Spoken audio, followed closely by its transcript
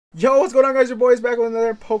Yo, what's going on, guys? Your boy's back with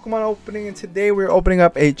another Pokemon opening, and today we're opening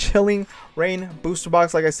up a Chilling Reign booster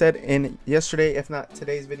box. Like I said in yesterday, if not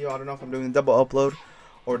today's video, I don't know if I'm doing a double upload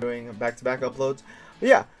or doing back-to-back uploads. But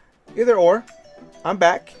yeah, either or, I'm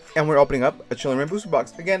back and we're opening up a Chilling Reign booster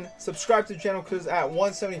box. Again, subscribe to the channel because at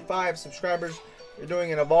 175 subscribers, we're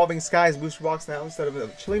doing an Evolving Skies booster box now instead of a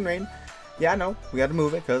Chilling Reign. Yeah, I know, we got to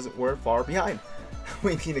move it because we're far behind.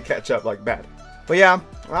 We need to catch up like bad. But yeah,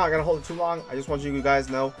 I'm not gonna hold it too long. I just want you guys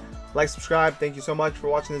to know, like, subscribe. Thank you so much for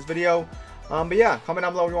watching this video. But yeah, comment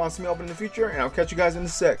down below if you want to see me open in the future, and I'll catch you guys in a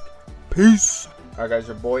sec. Peace. All right, guys,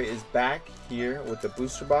 your boy is back here with the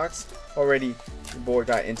booster box. Already, your boy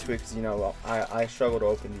got into it because, you know, I struggle to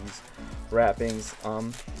open these wrappings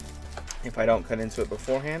if I don't cut into it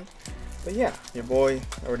beforehand. But yeah, your boy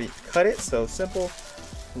already cut it. So simple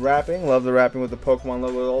wrapping. Love the wrapping with the Pokemon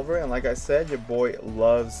logo over it. And like I said, your boy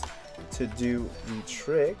loves to do the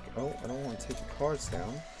trick. Oh, I don't want to take the cards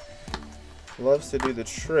down. Loves to do the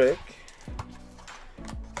trick.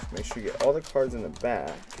 Make sure you get all the cards in the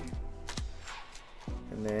back.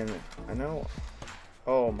 And then, I know,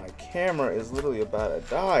 oh, my camera is literally about to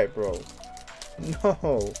die, bro.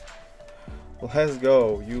 No. Let's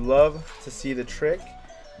go. You love to see the trick.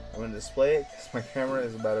 I'm going to display it because my camera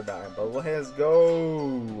is about to die. But let's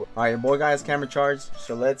go. Alright, your boy got his camera charged.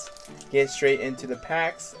 So let's get straight into the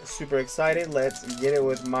packs. Super excited. Let's get it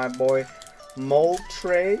with my boy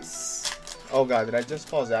Moltres. Oh god, did I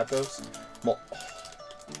just call Zapdos?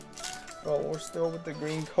 Oh, we're still with the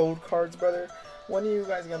green code cards, brother. When are you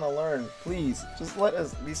guys going to learn? Please, just let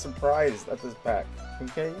us be surprised at this pack.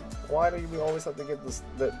 Okay? Why do we always have to get this,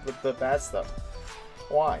 the bad stuff?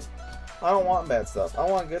 Why? I don't want bad stuff. I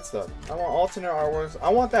want good stuff. I want alternate artworks. I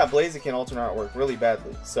want that Blaziken alternate artwork really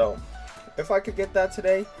badly. So, if I could get that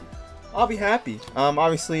today, I'll be happy.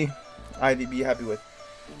 Obviously, I'd be happy with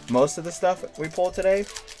most of the stuff we pulled today.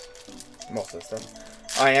 Most of the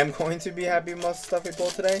stuff. I am going to be happy with most of the stuff we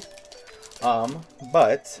pulled today.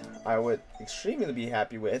 But I would extremely be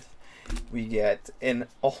happy with we get an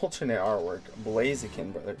alternate artwork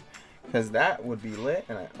Blaziken, brother. Because that would be lit,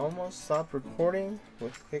 and I almost stopped recording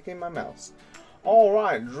with clicking my mouse.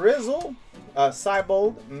 Alright, Drizzle,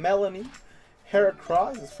 Cybold, Melanie,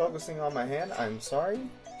 Heracross is focusing on my hand. I'm sorry.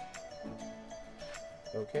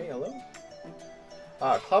 Okay, hello.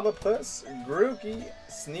 Clobbopus, Grookey,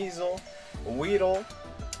 Sneasel, Weedle,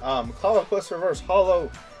 Clobbopus Reverse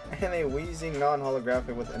Hollow, and a Wheezing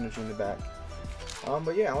non-holographic with energy in the back.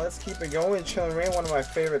 But yeah, let's keep it going. Chilling Reign, one of my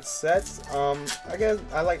favorite sets. I guess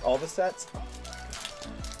I like all the sets.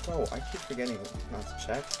 Oh, I keep forgetting not to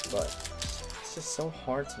check, but it's just so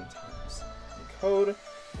hard sometimes. The code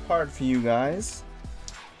card for you guys.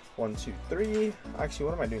 1, 2, 3. Actually,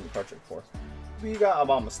 what am I doing the card trick for? We got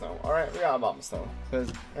Abomasnow. Alright, we got Abomasnow.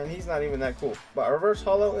 And he's not even that cool. But Reverse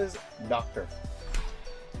Hollow is Doctor.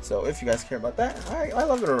 So if you guys care about that, I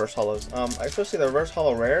love the Reverse Hollows. Especially the Reverse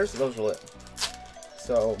Hollow rares, those are lit.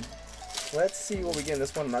 So, let's see what we get in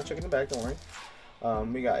this one. I'm not checking the back, don't worry.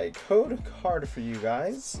 We got a code card for you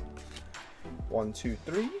guys. 1, 2,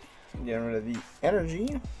 3. Getting rid of the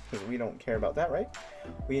energy, because we don't care about that, right?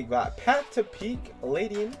 We got Pat to Peak,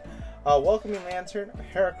 Ladian, Welcoming Lantern,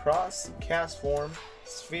 Heracross, Castform,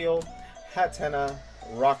 Spheal, Hatena,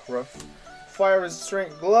 Rockroof, Fire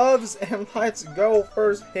Restraint Gloves, and let's go.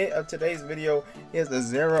 First hit of today's video is the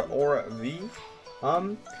Zeraora V.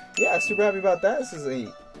 Yeah, super happy about that. This is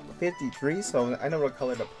a 53, so I know what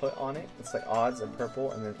color to put on it. It's like odds are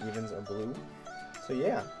purple and then evens are blue. So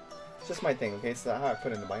yeah, it's just my thing, okay? It's not how I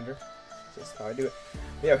put it in the binder. It's just how I do it.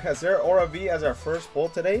 But yeah, we have Zeraora V as our first pull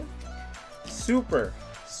today. Super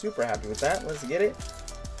happy with that. Let's get it.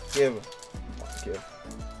 Give.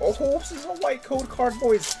 Oh, this is a white code card,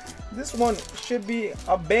 boys. This one should be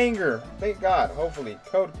a banger. Thank God. Hopefully,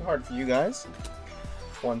 code card for you guys.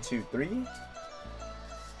 1, 2, 3.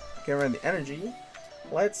 Get rid of the energy.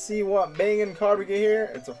 Let's see what banging card we get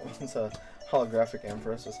here. It's a holographic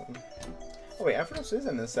Empress or something. Oh wait, Empress is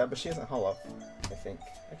in this set, but she isn't hollow. I think.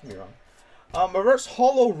 I can be wrong. Reverse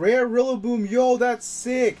Hollow Rare Rillaboom. Yo, that's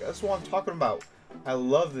sick. That's what I'm talking about. I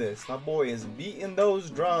love this. My boy is beating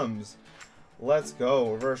those drums. Let's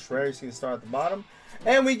go. Reverse Rare. You see the star at the bottom.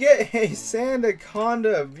 And we get a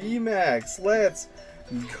Sandaconda VMAX. Let's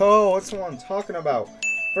go. That's what I'm talking about.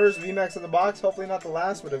 First VMAX in the box, hopefully not the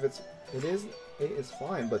last, but if it is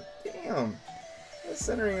fine. But damn, this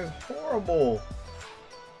centering is horrible.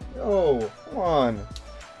 Yo, come on,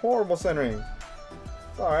 horrible centering.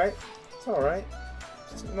 It's all right. It's all right.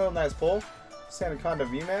 Just another nice pull. Sandaconda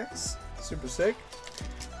VMAX, super sick.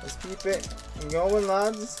 Let's keep it going,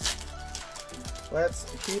 lads. Let's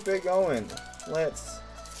keep it going. Let's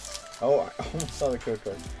Oh, I almost saw the code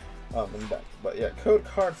card. in the back. But yeah, code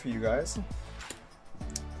card for you guys.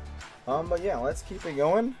 But yeah, let's keep it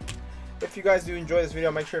going. If you guys do enjoy this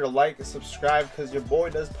video, make sure to like and subscribe, because your boy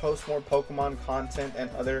does post more Pokemon content and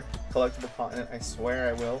other collectible content. I swear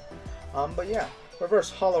I will. But yeah,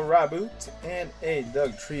 reverse holo Raboot and a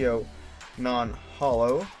Doug Trio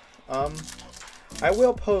non-holo. I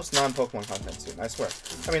will post non-Pokemon content soon, I swear.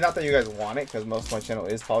 I mean, not that you guys want it, because most of my channel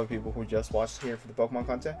is probably people who just watched here for the Pokemon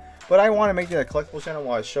content. But I want to make it a collectible channel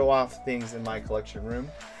while I show off things in my collection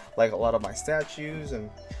room. Like a lot of my statues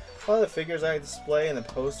and a lot of the figures I display and the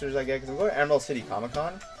posters I get. Because I'm going to Emerald City Comic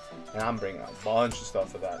Con, and I'm bringing a bunch of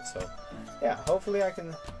stuff for that. So, yeah, hopefully I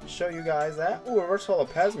can show you guys that. Ooh, reverse holo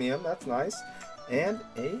Pasmium, that's nice. And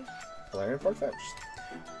a Galarian Farfetch'd.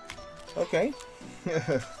 Okay.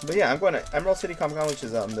 But yeah, I'm going to Emerald City Comic Con, which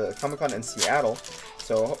is the Comic Con in Seattle.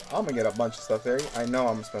 So I'm gonna get a bunch of stuff there. I know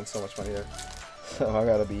I'm gonna spend so much money there, so I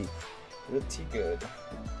gotta be pretty good.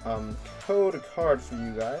 Code card for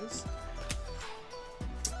you guys.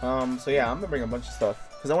 So yeah, I'm gonna bring a bunch of stuff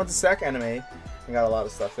because I went to SAC Anime and got a lot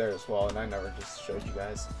of stuff there as well, and I never just showed you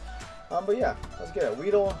guys. But yeah, let's get it.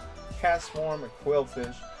 Weedle, Castform,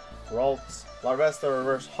 Quillfish, Ralts, Larvesta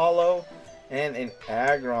reverse holo, and an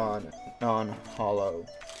Aggron non-holo.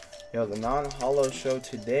 Yo, the non-holo show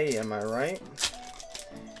today, am I right?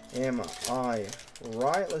 Am I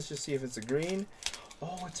right? Let's just see if it's a green.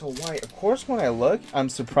 Oh, it's a white. Of course, when I look, I'm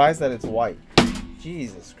surprised that it's white.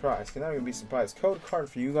 Jesus Christ, can I even be surprised? Code card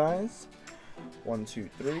for you guys. 1, 2,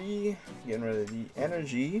 3. Getting rid of the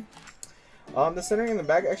energy. The centering in the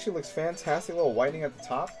back actually looks fantastic. A little whitening at the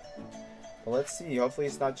top. But let's see. Hopefully,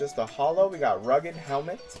 it's not just a holo. We got Rugged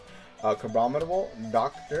Helmet, Carbomidable,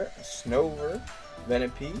 Doctor, Snover,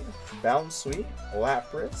 Venipede, Bounsweet,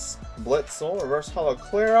 Lapras, Blitzel, reverse holo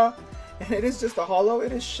Clara, and it is just a holo.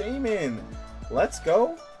 It is Shaman. Let's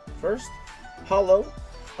go. First holo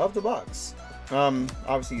of the box.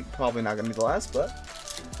 Obviously probably not gonna be the last, but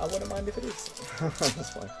I wouldn't mind if it is.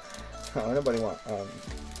 That's fine. Nobody want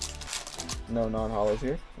no non-holos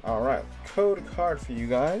here. All right, code card for you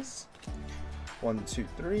guys. 1, 2,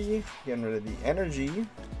 3. Getting rid of the energy.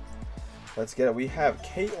 Let's get it. We have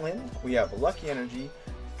Caitlyn, we have Lucky Energy,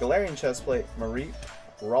 Galarian Chestplate, Mareep,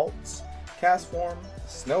 Ralts, Castform,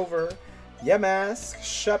 Snover, Yamask,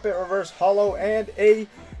 Shuppet reverse holo, and a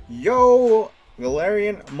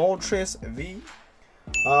Galarian Moltres V.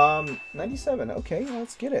 97. Okay,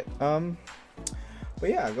 let's get it. But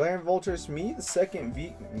yeah, Galarian Moltres me, the second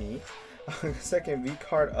V second V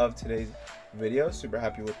card of today's video. Super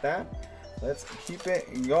happy with that. Let's keep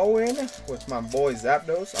it going with my boy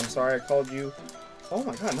Zapdos. I'm sorry I called you. Oh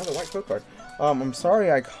my god, another white code card. I'm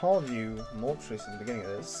sorry I called you Moltres in the beginning of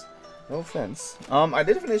this. No offense. I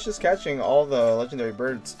did finish just catching all the legendary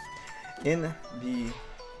birds in the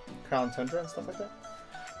Crown Tundra and stuff like that.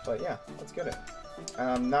 But yeah, let's get it.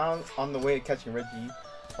 Now I'm on the way to catching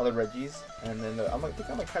all the Reggies, and then I think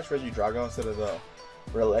I'm gonna catch Regidrago instead of the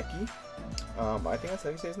Relecki. I think that's how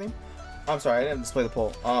you say his name. I'm sorry, I didn't display the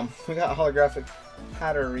poll. We got holographic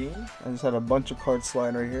Hatterene. I just had a bunch of cards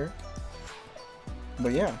slide right here.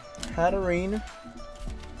 But yeah, Hatterene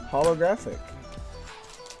holographic.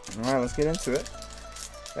 Alright, let's get into it.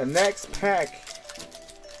 The next pack,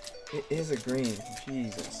 it is a green.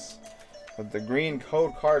 Jesus. With the green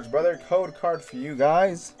code cards, brother. Code card for you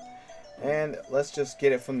guys. And let's just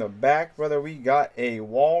get it from the back, brother. We got a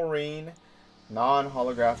Walrein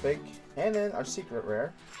non-holographic. And then our secret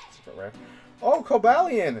rare. Oh,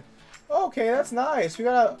 Cobalion. Okay, that's nice. We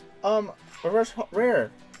got a reverse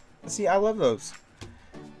rare. See, I love those.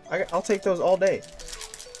 I'll take those all day.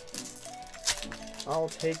 I'll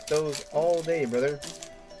take those all day, brother.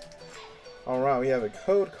 Alright, we have a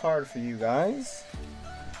code card for you guys.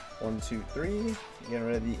 1, 2, 3. Getting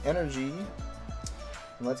rid of the energy.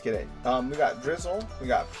 And let's get it. We got Drizzle. We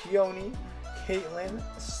got Peony, Caitlyn,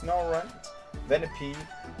 Snorunt, Venipede,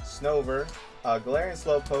 Snover, Galarian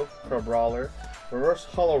Slowpoke, Crabrawler, reverse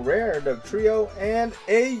holo rare, Doug Trio, and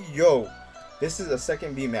a This is a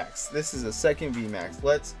second VMAX. This is a second VMAX.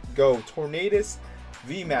 Let's go. Tornadus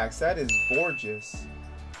VMAX. That is gorgeous.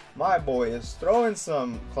 My boy is throwing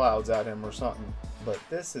some clouds at him or something. But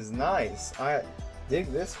this is nice. I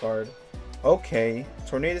dig this card. Okay.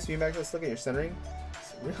 Tornadus VMAX. Let's look at your centering.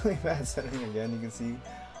 It's really bad centering again. You can see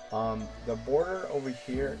the border over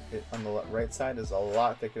here on the right side is a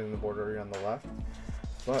lot thicker than the border on the left.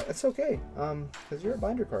 But it's okay. Because you're a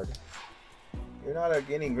binder card. You're not a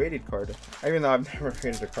getting graded card. Even though I've never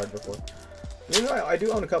graded a card before. You know, I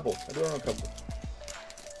do own a couple.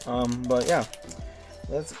 But yeah.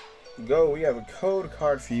 Let's go. We have a code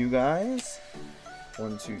card for you guys.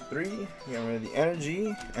 1, 2, 3. Get rid of the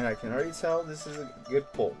energy. And I can already tell this is a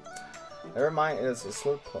good pull. Never mind, it is a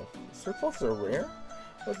Slurpuff. Slurpuffs are rare?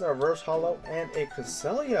 With a reverse holo and a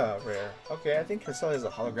Cresselia rare. Okay, I think Cresselia is a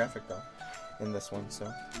holographic though in this one,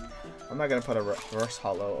 so I'm not gonna put a reverse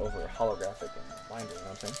holo over a holographic in binder, you know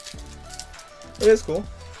what I'm saying? It is cool.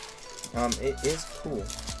 It is cool.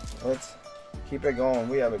 Let's keep it going.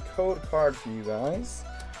 We have a code card for you guys.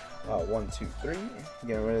 1, 2, 3.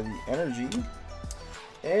 Getting rid of the energy.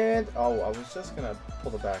 And oh, I was just gonna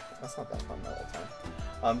pull the back. That's not that fun all the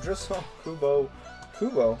time. Drizzle, Kubo,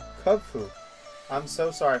 Kubfu. I'm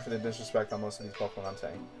so sorry for the disrespect on most of these Pokemon I'm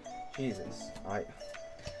saying. Jesus.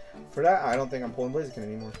 For that, I don't think I'm pulling Blaziken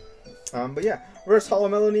anymore. But yeah, reverse holo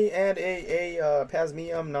Melanie and a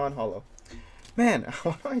Pasmium non-holo. Man,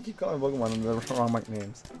 why do I keep calling Pokemon the wrong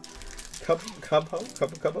names? Cubbo?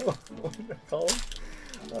 What did I call him?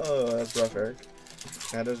 Oh, that's rough, Eric.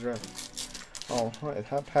 That is rough. Oh,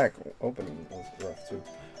 that pack opening was rough too.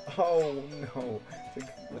 Oh no,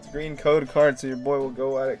 it's a green code card, so your boy will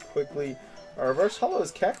go at it quickly. Our reverse holo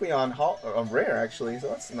is Kecleon, rare actually, so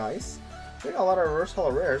that's nice. We got a lot of reverse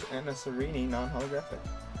holo rares and a Serene non-holographic.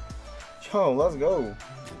 Yo, let's go.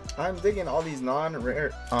 I'm digging all these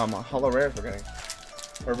non-rare holo rares we're getting.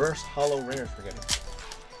 Reverse holo rares we're getting.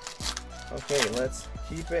 Okay, let's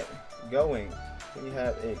keep it going. We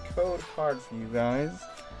have a code card for you guys.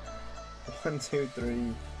 1, 2,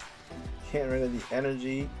 3. Getting rid of the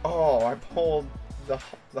energy. Oh, I pulled the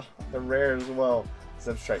rare as well.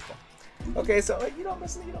 Substrika. Okay, so you don't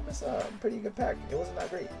miss a pretty good pack. It wasn't that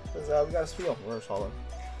great because we got a Spiel reverse holo.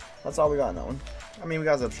 That's all we got in that one. I mean, we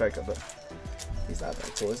got Substrika, but he's not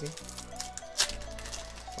that cool, is he?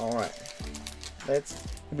 All right, let's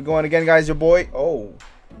keep it going again, guys. Your boy. Oh,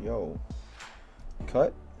 yo,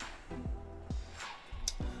 cut.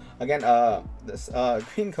 Again, this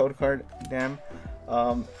green code card. Damn.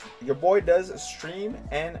 Your boy does stream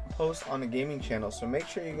and post on the gaming channel, so make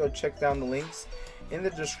sure you go check down the links in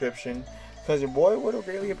the description, because your boy would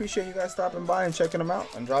greatly appreciate you guys stopping by and checking them out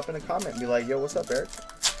and dropping a comment and be like, yo, what's up, Eric,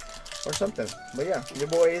 or something. But yeah, your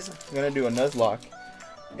boy is gonna do a Nuzlocke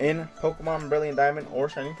in Pokemon Brilliant Diamond or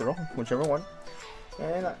Shining Pearl, whichever one,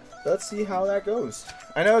 and let's see how that goes.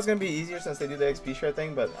 I know it's gonna be easier since they do the XP share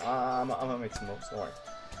thing, but I'm gonna make some moves. Don't worry.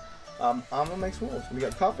 I'm gonna make some moves. We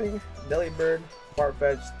got Coughing, Delibird,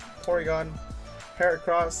 Farfetch'd, Porygon,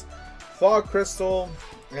 Heracross, Fog Crystal,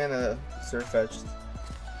 and a Surfetch'd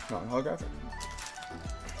non-holographic.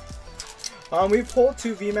 We pulled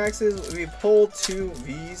 2 VMAXs, we pulled 2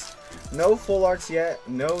 Vs, no full arts yet,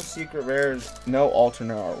 no secret rares, no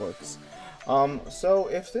alternate artworks. So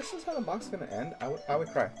if this is how the box is gonna end, I would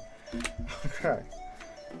cry. I would cry.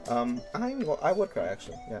 I would cry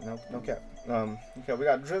actually. Yeah, no cap. Okay, we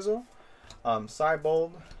got Drizzle,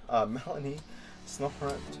 Cybold, Melanie,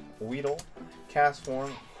 Snorunt, Weedle,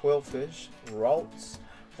 Castform, Quillfish, Ralts,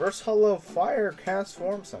 Reverse Holo Fire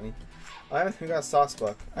Castform, Sunny. I don't think we got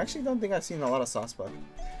Saucebuck. I actually don't think I've seen a lot of Saucebuck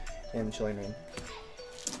in Chilling Reign.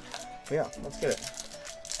 But yeah, let's get it.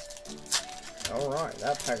 Alright,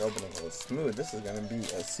 that pack opening was smooth. This is going to be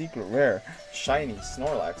a secret rare shiny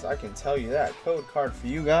Snorlax. I can tell you that. Code card for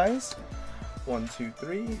you guys. 1, 2,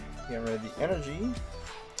 3. Get rid of the energy.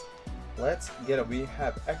 Let's get it. We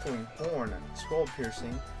have Echoing Horn, Scroll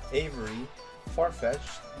Piercing, Avery,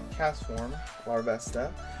 Farfetch'd, Castform,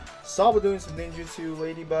 Larvesta, Saw doing some Ninjutsu,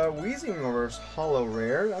 Ladybug, Weezing reverse holo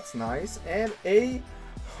rare. That's nice. And a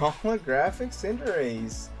holographic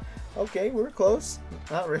Cinderace. Okay, we're close.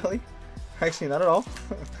 Not really. Actually, not at all.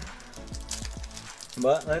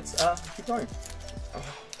 But let's keep going. Oh.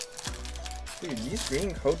 Dude, these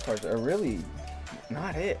green code cards are really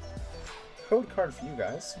not it. Code card for you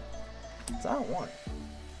guys. I don't want it.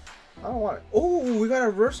 I don't want it. Oh, we got a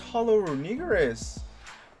reverse holo Runigerus.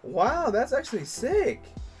 Wow, that's actually sick.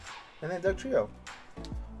 And then Dugtrio.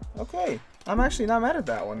 Okay, I'm actually not mad at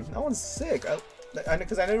that one. That one's sick.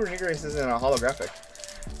 Because I know Runigerus isn't a holographic.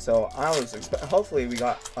 So I was hopefully we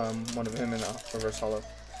got one of him in a reverse holo.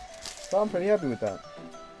 So I'm pretty happy with that.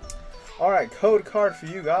 Alright, code card for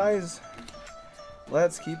you guys.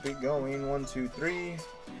 Let's keep it going. 1, 2, 3.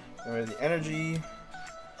 Get rid of the energy.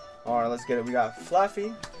 Alright, let's get it. We got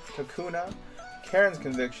Fluffy, Kakuna, Karen's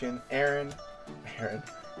Conviction, Aaron,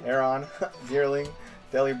 Deerling,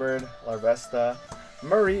 Delibird, Larvesta,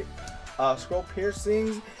 Mareep, Scroll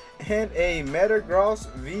Piercings, and a Metagross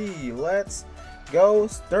V. Let's go.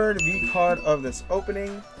 Third V card of this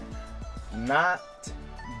opening. Not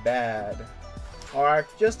bad. Alright,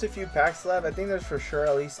 just a few packs left. I think there's for sure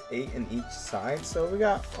at least 8 in each side. So we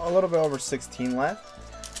got a little bit over 16 left.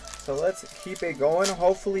 So let's keep it going.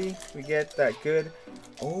 Hopefully we get that good.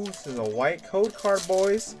 Oh, this is a white code card,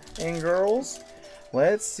 boys and girls.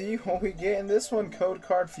 Let's see what we get in this one. Code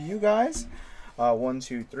card for you guys. 1,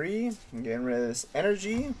 2, 3. I'm getting rid of this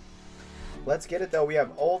energy. Let's get it though. We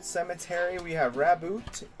have Old Cemetery. We have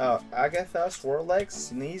Raboot, Agatha,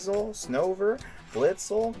 Swirlex, Sneasel, Snover,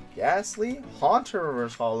 Blitzel, Ghastly, Haunter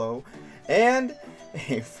Reverse Holo, and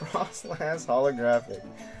a Frostlass holographic.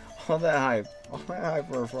 All that hype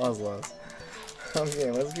for a Frostlass. Okay,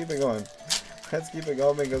 let's keep it going. Let's keep it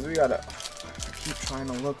going because we gotta. I keep trying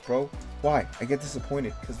to look, bro. Why? I get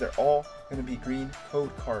disappointed because they're all gonna be green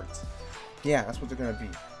code cards. Yeah, that's what they're gonna be.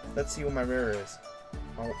 Let's see what my rare is.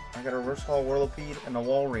 Oh, I got a Reverse Holo Whirlipede and a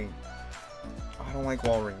Walrein. I don't like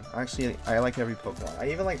Walrein. Actually, I like every Pokemon. I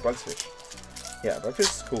even like Bugsfish. Yeah, Bugsfish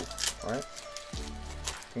is cool. Alright.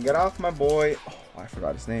 And get off my boy. Oh, I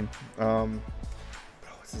forgot his name.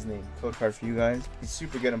 What's his name? Code card for you guys. He's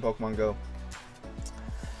super good in Pokemon Go.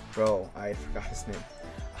 Bro, I forgot his name.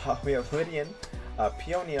 We have Lydian,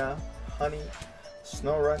 Peonia, Honey,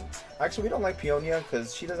 Snorunt. Actually, we don't like Peonia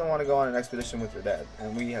because she doesn't want to go on an expedition with her dad,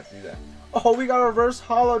 and we have to do that. Oh, we got a Reverse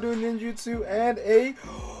Holo doing Ninjutsu and a...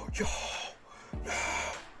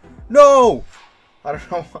 No! I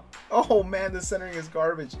don't know. Oh, man, the centering is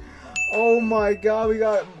garbage. Oh, my God. We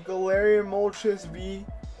got Galarian Moltres V.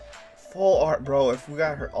 Full art, bro. If we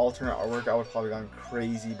got her alternate artwork, I would probably gone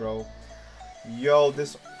crazy, bro. Yo,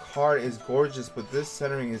 this card is gorgeous, but this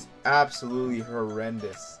centering is absolutely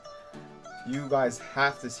horrendous. You guys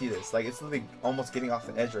have to see this. Like, it's literally almost getting off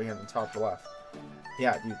the edge right here on the top left.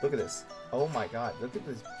 Yeah, dude, look at this. Oh my god, look at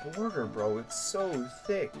this border, bro. It's so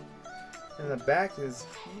thick. And the back is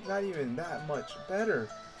not even that much better.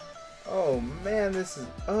 Oh man, this is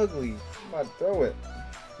ugly. I'm about to throw it.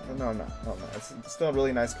 No. It's still a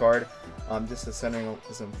really nice card. Just the centering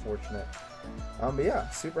is unfortunate. But yeah,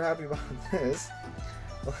 super happy about this.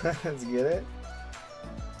 Let's get it.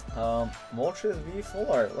 Moltres V full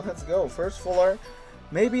art. Let's go. First full art.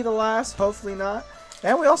 Maybe the last. Hopefully not.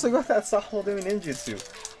 And we also got that Sahol doing Ninjutsu.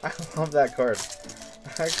 I love that card.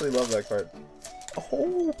 I actually love that card.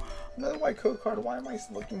 Oh, another white code card. Why am I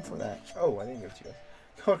looking for that? Oh, I didn't give it to you guys.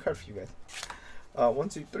 Code card for you guys. 1,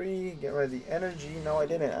 2, 3. Get rid of the energy. No, I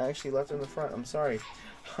didn't. I actually left it in the front. I'm sorry.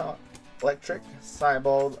 Electric,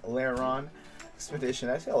 Cybald, Laron, Expedition.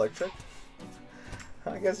 Did I say electric?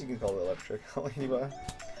 I guess you can call it electric. Ladybug.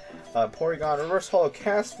 Porygon, Reverse Holo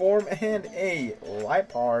Cast Form, and a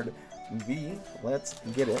Lipard V. Let's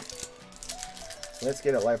get it. Let's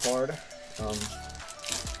get it, Lipard.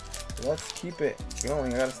 Let's keep it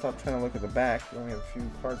going. I gotta stop trying to look at the back. We only have a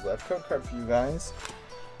few cards left. Code card for you guys.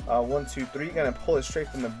 1, 2, 3. Gonna pull it straight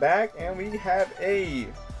from the back, and we have a.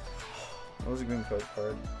 That was a green code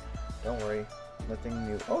card. Don't worry, nothing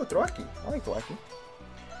new. Oh, Thwacky. I like Thwacky.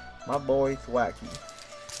 My boy Thwacky.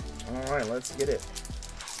 All right, let's get it.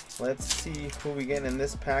 Let's see who we get in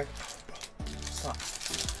this pack. Stop.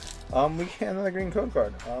 We get another green code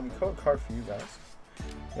card. Code card for you guys.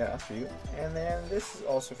 Yeah, that's for you. And then this is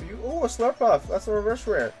also for you. Oh, a Slurpuff. That's a reverse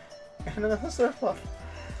rare. And another Slurpuff.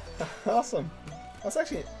 Awesome. That's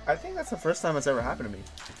actually, I think that's the first time it's ever happened to me.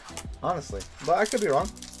 Honestly. But I could be wrong.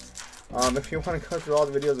 If you want to go through all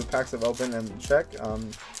the videos of packs I've opened and check, you're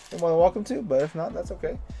more than welcome to. But if not, that's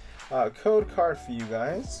okay. Code card for you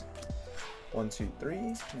guys. 1, 2,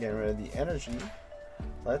 3. Getting rid of the energy.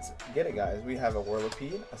 Let's get it, guys. We have a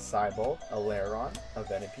Whirlipede, a Cybalt, a Laron, a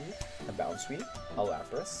Venipede, a Bounsweet, a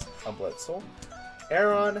Lapras, a Blitzel,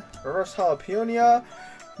 Aron, Reverse Holo Peonia.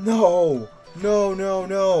 No!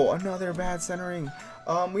 Another bad centering.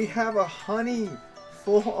 We have a Honey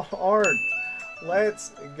full art.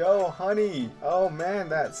 Let's go, Honey. Oh man,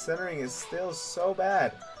 that centering is still so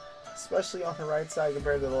bad, especially on the right side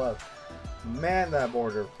compared to the left. Man, that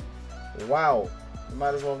border. Wow. We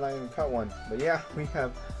might as well not even cut one. But yeah, we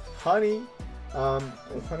have Honey,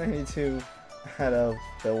 192 out of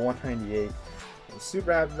the 198. I'm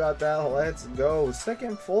super happy about that. Let's go.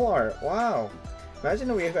 Second full art. Wow. Imagine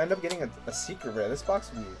if we end up getting a secret rare. This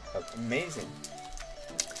box would be amazing.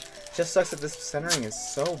 Just sucks that this centering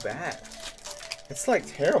is so bad. It's like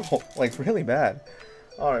terrible. Like really bad.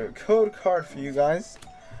 Alright, code card for you guys.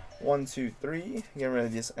 1, 2, 3. Get rid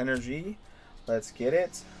of this energy. Let's get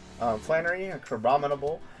it. Flannery,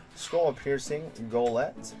 Crabominable, Skull Piercing,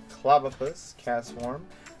 Golett, Clavipus, Cast Form,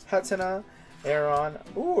 Hatsuna, Aron,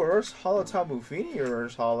 Reverse Holo Tabu Fini,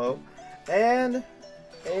 Reverse Holo, and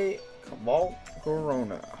a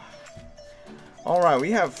Volcarona. Alright,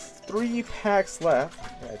 we have 3 packs left.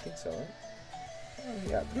 Yeah, I think so, right?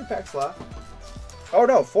 Yeah, 3 packs left. Oh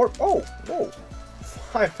no, 4. Oh, whoa.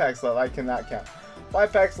 5 packs left. I cannot count.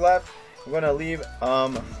 5 packs left. I'm gonna leave.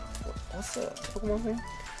 What's the Pokemon's name?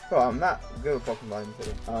 Oh, I'm not good with Pokemon's name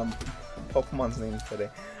today. Pokemon's name today.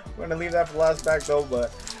 We're gonna leave that for the last pack though,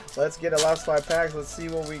 but let's get a last 5 packs. Let's see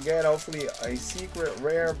what we get. Hopefully a secret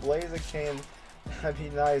rare Blaziken. That'd be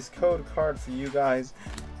nice. Code card for you guys.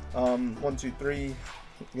 1, 2, 3.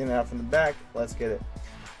 Getting it out from the back. Let's get it.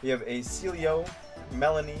 We have a Celio,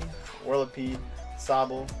 Melanie, Whirlipede,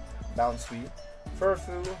 Sobble, Bounsweet,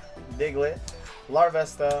 Furfu, Diglett,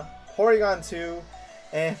 Larvesta, Porygon 2,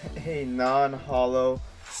 and a non-holo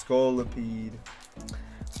Scolipede.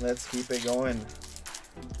 Let's keep it going.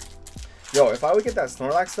 Yo, if I would get that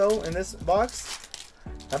Snorlax though in this box,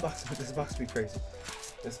 this box would be crazy.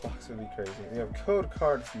 This box would be crazy. We have code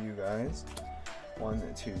card for you guys. 1,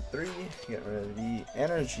 2, 3. Get rid of the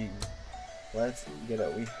energy. Let's get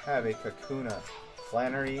it. We have a Kakuna,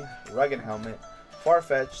 Flannery, Rugged Helmet,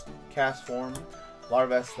 Farfetch'd, Cast Form,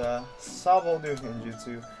 Larvesta, Sobble New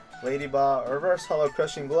Ninjutsu, Ladybug, Reverse Hollow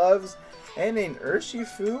Crushing Gloves, and an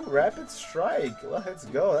Urshifu Rapid Strike. Let's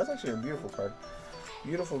go. That's actually a beautiful card.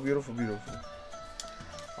 Beautiful, beautiful, beautiful.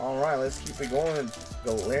 Alright, let's keep it going.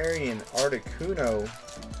 Galarian Articuno.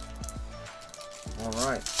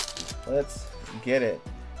 Alright, let's get it.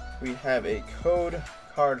 We have a code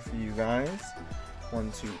card for you guys.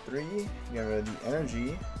 1, 2, 3. Get rid of the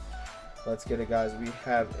energy. Let's get it, guys. We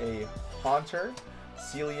have a Haunter,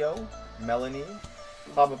 Celio, Melanie,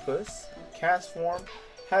 Clobbopus, Cast Form,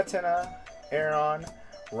 Hatena, Aeron,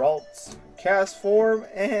 Ralts, Cast Form,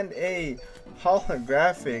 and a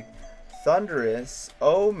holographic Thunderous.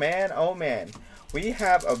 Oh man, oh man. We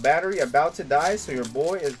have a battery about to die, so your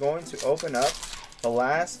boy is going to open up the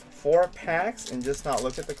last 4 packs and just not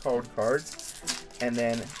look at the code cards, and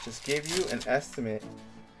then just give you an estimate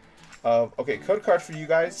of, okay, code card for you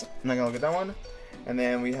guys. I'm not gonna look at that one. And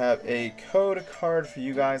then we have a code card for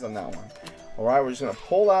you guys on that one. Alright, we're just gonna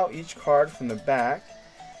pull out each card from the back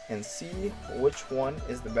and see which one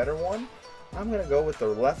is the better one. I'm gonna go with the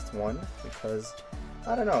left one because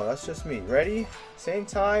I don't know, that's just me. Ready? Same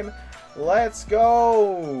time. Let's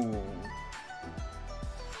go!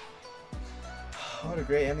 What a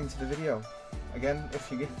great ending to the video. Again,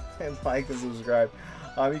 if you get like and subscribe.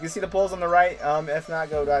 You can see the polls on the right. If not,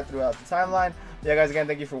 go right throughout the timeline. Yeah, guys, again,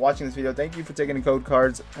 thank you for watching this video. Thank you for taking the code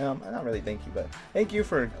cards. Not really thank you, but thank you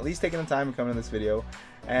for at least taking the time and coming to this video.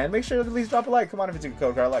 And make sure to at least drop a like. Come on, if you took a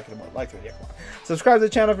code card, like the video. Come on. Subscribe to the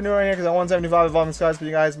channel if you're new around here, because at 175 Evolving Skies for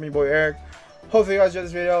you guys. Me, boy Eric. Hopefully you guys enjoyed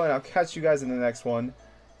this video, and I'll catch you guys in the next one.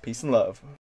 Peace and love.